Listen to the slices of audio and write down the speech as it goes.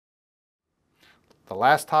The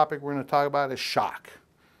last topic we're going to talk about is shock.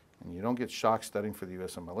 And you don't get shock studying for the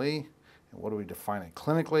USMLE. And what do we define it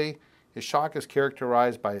clinically? Shock is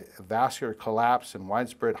characterized by vascular collapse and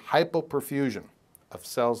widespread hypoperfusion of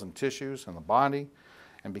cells and tissues in the body.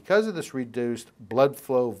 And because of this reduced blood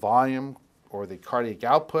flow volume or the cardiac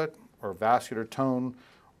output or vascular tone,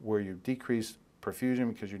 where you decrease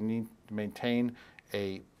perfusion because you need to maintain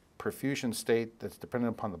a perfusion state that's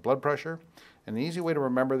dependent upon the blood pressure. And the easy way to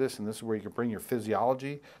remember this, and this is where you can bring your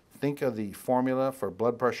physiology, think of the formula for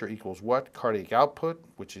blood pressure equals what? Cardiac output,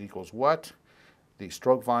 which equals what? The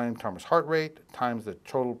stroke volume times heart rate times the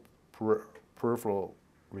total peripheral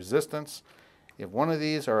resistance. If one of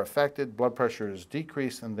these are affected, blood pressure is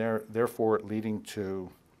decreased and therefore leading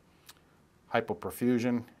to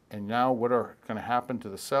hypoperfusion. And now what are going to happen to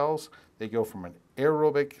the cells? They go from an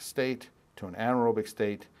aerobic state to an anaerobic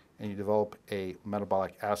state, and you develop a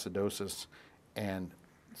metabolic acidosis and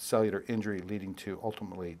cellular injury leading to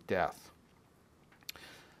ultimately death.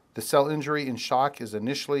 The cell injury in shock is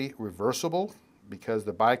initially reversible because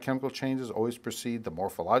the biochemical changes always precede the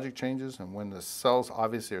morphologic changes, and when the cells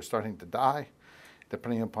obviously are starting to die,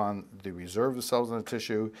 depending upon the reserve of cells in the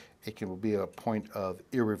tissue, it can be a point of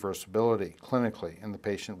irreversibility clinically, and the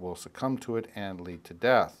patient will succumb to it and lead to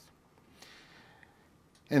death.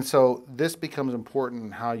 And so this becomes important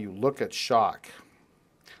in how you look at shock.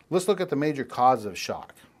 Let's look at the major causes of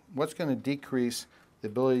shock. What's going to decrease the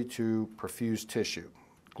ability to perfuse tissue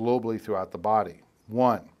globally throughout the body?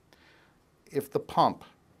 One, if the pump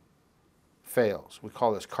fails, we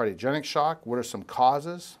call this cardiogenic shock. What are some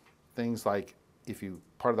causes? Things like if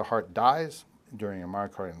part of the heart dies during a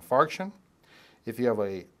myocardial infarction, if you have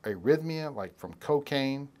a arrhythmia like from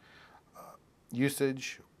cocaine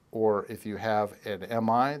usage, or if you have an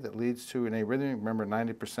MI that leads to an arrhythmia. Remember,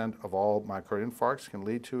 90% of all myocardial infarcts can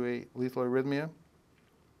lead to a lethal arrhythmia.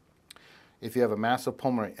 If you have a massive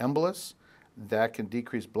pulmonary embolus, that can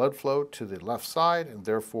decrease blood flow to the left side and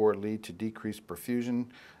therefore lead to decreased perfusion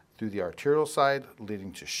through the arterial side,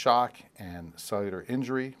 leading to shock and cellular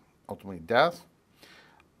injury, ultimately death.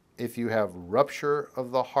 If you have rupture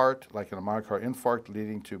of the heart, like in a myocardial infarct,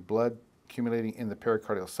 leading to blood accumulating in the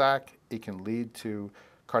pericardial sac, it can lead to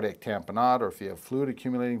cardiac tamponade, or if you have fluid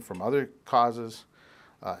accumulating from other causes,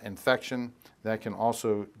 infection, that can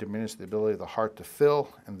also diminish the ability of the heart to fill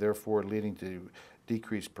and therefore leading to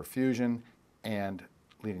decreased perfusion and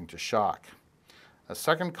leading to shock. A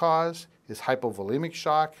second cause is hypovolemic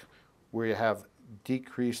shock, where you have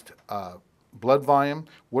decreased blood volume.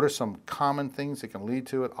 What are some common things that can lead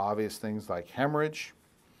to it? Obvious things like hemorrhage,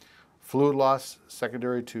 fluid loss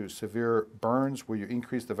secondary to severe burns where you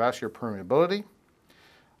increase the vascular permeability,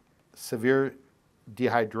 severe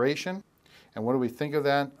dehydration. And what do we think of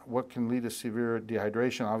that? What can lead to severe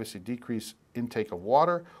dehydration? Obviously decreased intake of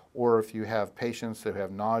water, or if you have patients that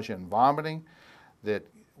have nausea and vomiting, that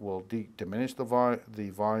will diminish the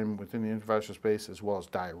volume within the intravascular space, as well as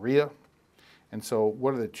diarrhea. And so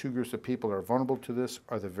what are the two groups of people that are vulnerable to this?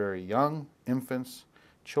 Are the very young, infants,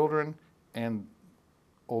 children, and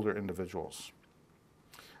older individuals.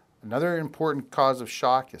 Another important cause of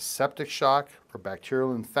shock is septic shock or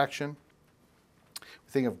bacterial infection.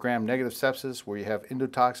 We think of gram-negative sepsis, where you have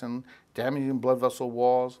endotoxin damaging blood vessel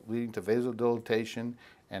walls, leading to vasodilatation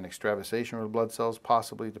and extravasation of the blood cells,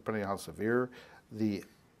 possibly, depending on how severe the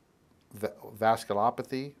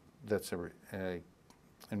vasculopathy that's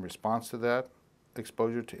in response to that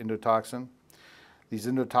exposure to endotoxin. These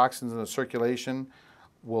endotoxins in the circulation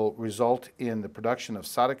will result in the production of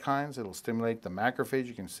cytokines. It'll stimulate the macrophage.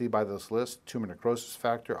 You can see by this list: tumor necrosis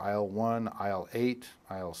factor, IL-1, IL-8,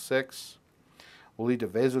 IL-6. Will lead to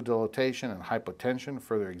vasodilatation and hypotension,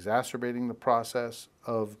 further exacerbating the process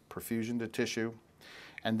of perfusion to tissue.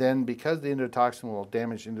 And then, because the endotoxin will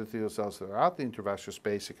damage endothelial cells throughout the intravascular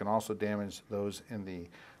space, it can also damage those in the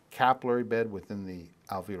capillary bed within the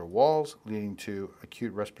alveolar walls, leading to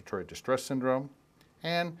acute respiratory distress syndrome,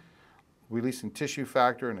 and releasing tissue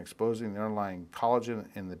factor and exposing the underlying collagen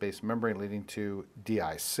in the base membrane, leading to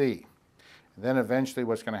DIC. And then eventually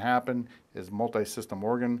what's going to happen is multisystem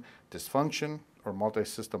organ dysfunction or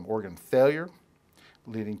multisystem organ failure,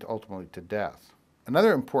 leading to ultimately to death.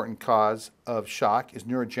 Another important cause of shock is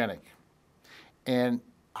neurogenic. And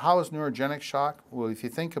how is neurogenic shock? Well, if you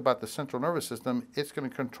think about the central nervous system, it's going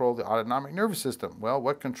to control the autonomic nervous system. Well,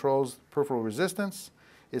 what controls peripheral resistance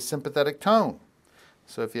is sympathetic tone.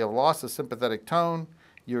 So if you have loss of sympathetic tone,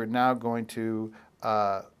 you're now going to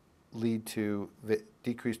lead to the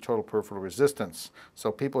decreased total peripheral resistance.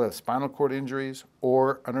 So people have spinal cord injuries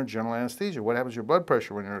or under general anesthesia. What happens to your blood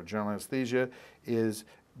pressure when you're under general anesthesia is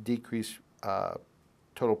decreased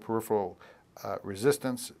total peripheral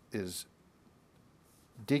resistance is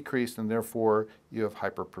decreased, and therefore you have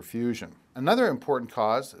hyperperfusion. Another important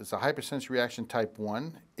cause is a hypersensory reaction type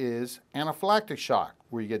 1 is anaphylactic shock,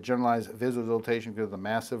 where you get generalized vasodilatation because of the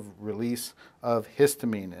massive release of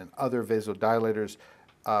histamine and other vasodilators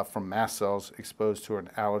from mast cells exposed to an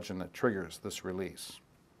allergen that triggers this release.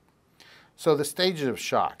 So the stages of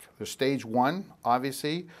shock. There's stage 1,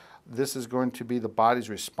 obviously. This is going to be the body's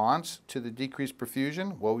response to the decreased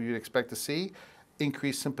perfusion. What would you expect to see?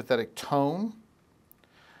 Increased sympathetic tone,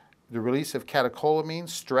 the release of catecholamine,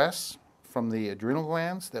 stress from the adrenal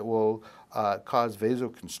glands that will cause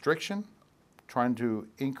vasoconstriction, trying to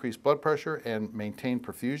increase blood pressure and maintain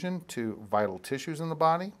perfusion to vital tissues in the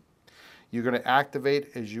body. You're going to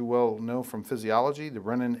activate, as you well know from physiology, the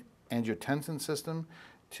renin-angiotensin system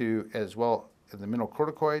as well as the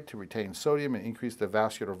mineralocorticoid to retain sodium and increase the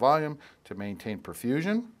vascular volume to maintain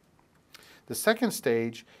perfusion. The second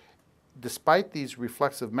stage, despite these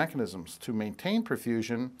reflexive mechanisms to maintain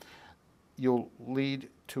perfusion, you'll lead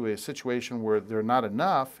to a situation where they're not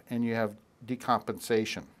enough and you have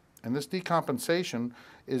decompensation. And this decompensation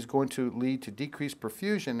is going to lead to decreased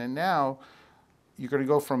perfusion, and now you're going to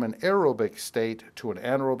go from an aerobic state to an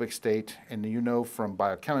anaerobic state, and you know from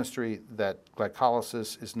biochemistry that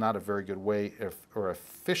glycolysis is not a very good way or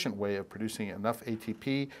efficient way of producing enough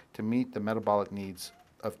ATP to meet the metabolic needs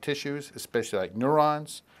of tissues, especially like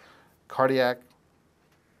neurons, cardiac,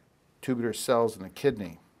 tubular cells in the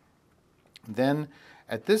kidney. Then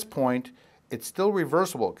at this point, it's still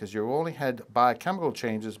reversible because you've only had biochemical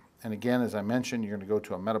changes, and again, as I mentioned, you're going to go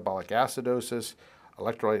to a metabolic acidosis,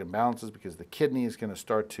 electrolyte imbalances because the kidney is going to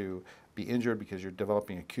start to be injured because you're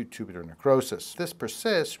developing acute tubular necrosis. If this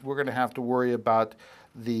persists, we're going to have to worry about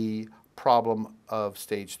the problem of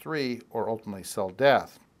stage 3 or ultimately cell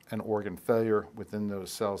death and organ failure within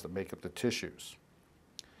those cells that make up the tissues.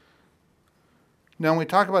 Now, when we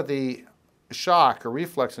talk about the shock or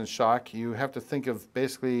reflex in shock, you have to think of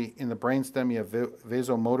basically in the brainstem, you have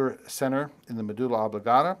vasomotor center in the medulla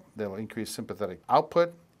oblongata that will increase sympathetic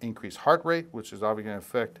output, increase heart rate, which is obviously going to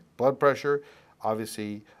affect blood pressure.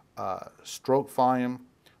 Obviously, stroke volume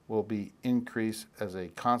will be increased as a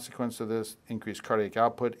consequence of this, increased cardiac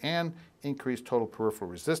output, and increased total peripheral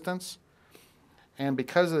resistance. And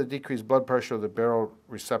because of the decreased blood pressure, the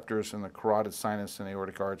baroreceptors in the carotid sinus and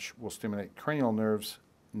aortic arch will stimulate cranial nerves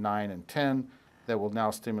 9 and 10 that will now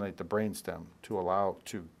stimulate the brainstem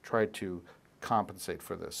to try to compensate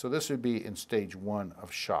for this. So this would be in stage 1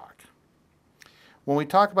 of shock. When we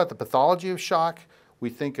talk about the pathology of shock,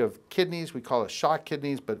 we think of kidneys, we call it shock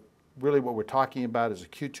kidneys, but really what we're talking about is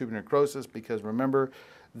acute tubular necrosis, because remember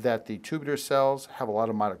that the tubular cells have a lot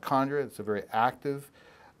of mitochondria. It's a very active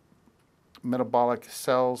metabolic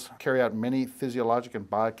cells, carry out many physiologic and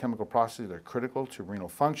biochemical processes that are critical to renal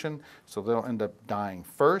function, so they'll end up dying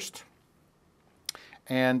first.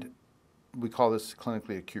 And we call this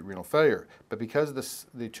clinically acute renal failure. But because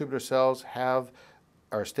the tubular cells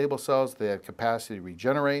are stable cells, they have capacity to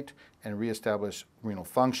regenerate and reestablish renal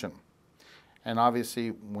function. And obviously,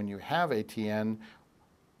 when you have ATN,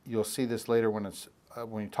 you'll see this later when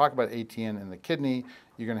you talk about ATN in the kidney,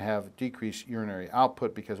 you're going to have decreased urinary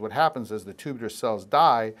output, because what happens is the tubular cells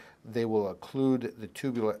die, they will occlude the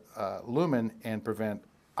tubular lumen and prevent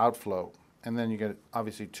outflow. And then you get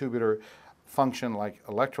obviously tubular function like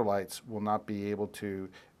electrolytes will not be able to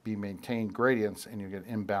be maintained gradients, and you get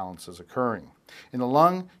imbalances occurring. In the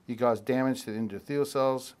lung, you cause damage to the endothelial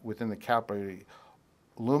cells within the capillary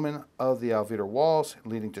lumen of the alveolar walls,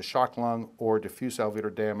 leading to shock lung or diffuse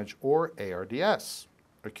alveolar damage or ARDS,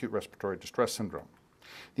 acute respiratory distress syndrome.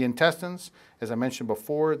 The intestines, as I mentioned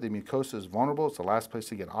before, the mucosa is vulnerable. It's the last place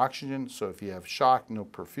to get oxygen. So if you have shock, no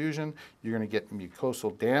perfusion, you're going to get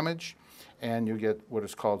mucosal damage, and you get what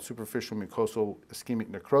is called superficial mucosal ischemic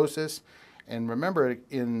necrosis. And remember,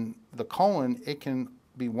 in the colon, it can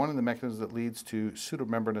be one of the mechanisms that leads to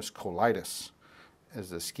pseudomembranous colitis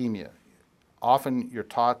as ischemia. Often you're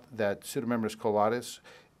taught that pseudomembranous colitis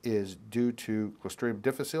is due to Clostridium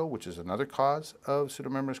difficile, which is another cause of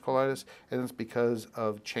pseudomembranous colitis, and it's because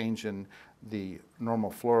of change in the normal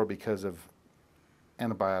flora because of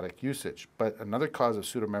antibiotic usage. But another cause of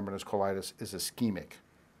pseudomembranous colitis is ischemic.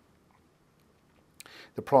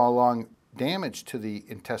 The prolonged damage to the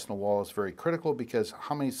intestinal wall is very critical, because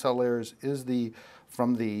how many cell layers is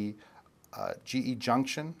from the GE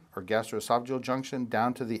junction or gastroesophageal junction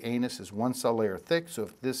down to the anus is 1 cell layer thick. So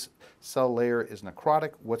if this cell layer is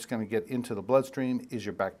necrotic, what's going to get into the bloodstream is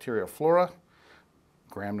your bacterial flora,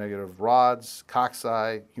 gram-negative rods,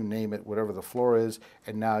 cocci, you name it, whatever the flora is,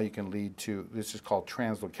 and now you can lead to, this is called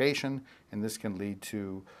translocation, and this can lead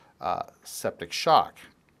to septic shock.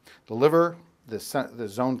 The liver the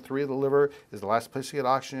zone 3 of the liver is the last place to get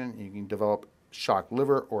oxygen. You can develop shock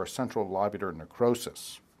liver or central lobular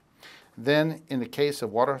necrosis. Then, in the case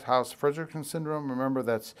of Waterhouse-Friderichsen syndrome, remember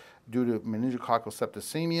that's due to meningococcal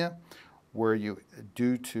septicemia, where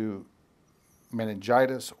due to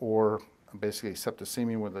meningitis or basically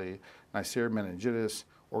septicemia where the Neisseria meningitidis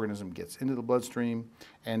organism gets into the bloodstream,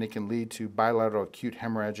 and it can lead to bilateral acute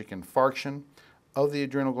hemorrhagic infarction of the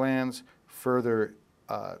adrenal glands, further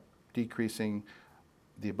decreasing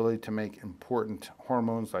the ability to make important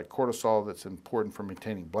hormones like cortisol that's important for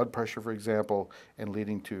maintaining blood pressure, for example, and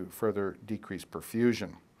leading to further decreased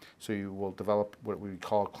perfusion. So you will develop what we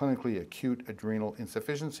call clinically acute adrenal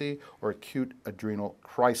insufficiency or acute adrenal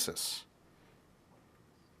crisis.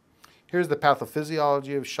 Here's the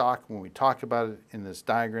pathophysiology of shock. When we talk about it in this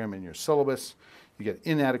diagram in your syllabus, you get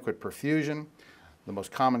inadequate perfusion. The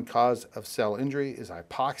most common cause of cell injury is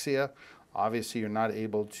hypoxia. Obviously, you're not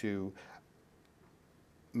able to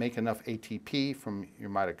make enough ATP from your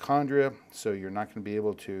mitochondria, so you're not going to be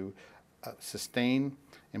able to sustain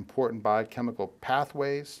important biochemical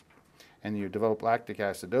pathways, and you develop lactic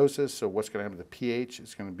acidosis. So what's going to happen to the pH?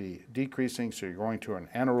 It's going to be decreasing, so you're going to an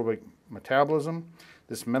anaerobic metabolism.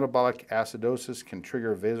 This metabolic acidosis can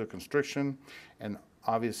trigger vasoconstriction and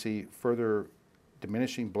obviously further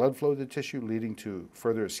diminishing blood flow to the tissue, leading to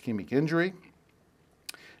further ischemic injury.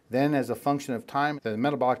 Then, as a function of time, the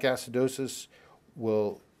metabolic acidosis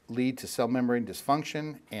will lead to cell membrane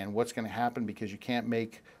dysfunction, and what's going to happen, because you can't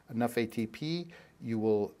make enough ATP, you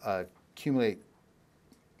will accumulate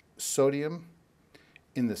sodium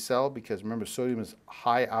in the cell, because remember, sodium is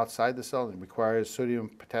high outside the cell and requires sodium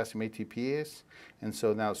potassium ATPase, and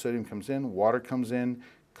so now sodium comes in, water comes in,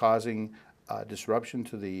 causing disruption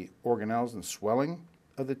to the organelles and swelling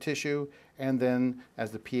of the tissue, and then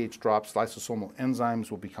as the pH drops, lysosomal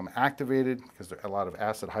enzymes will become activated because there are a lot of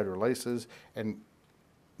acid hydrolases and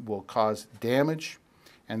will cause damage,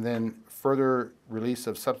 and then further release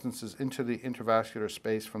of substances into the intravascular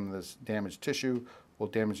space from this damaged tissue will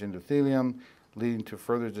damage endothelium, leading to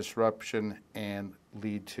further disruption and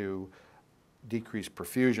lead to decreased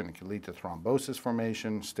perfusion. It can lead to thrombosis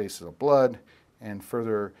formation, stasis of blood, and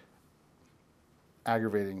further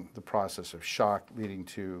aggravating the process of shock, leading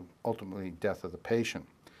to ultimately death of the patient.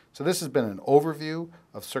 So this has been an overview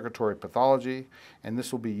of circulatory pathology, and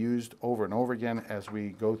this will be used over and over again as we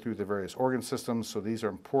go through the various organ systems. So these are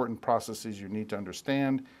important processes you need to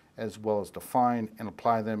understand, as well as define and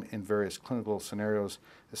apply them in various clinical scenarios,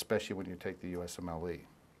 especially when you take the USMLE.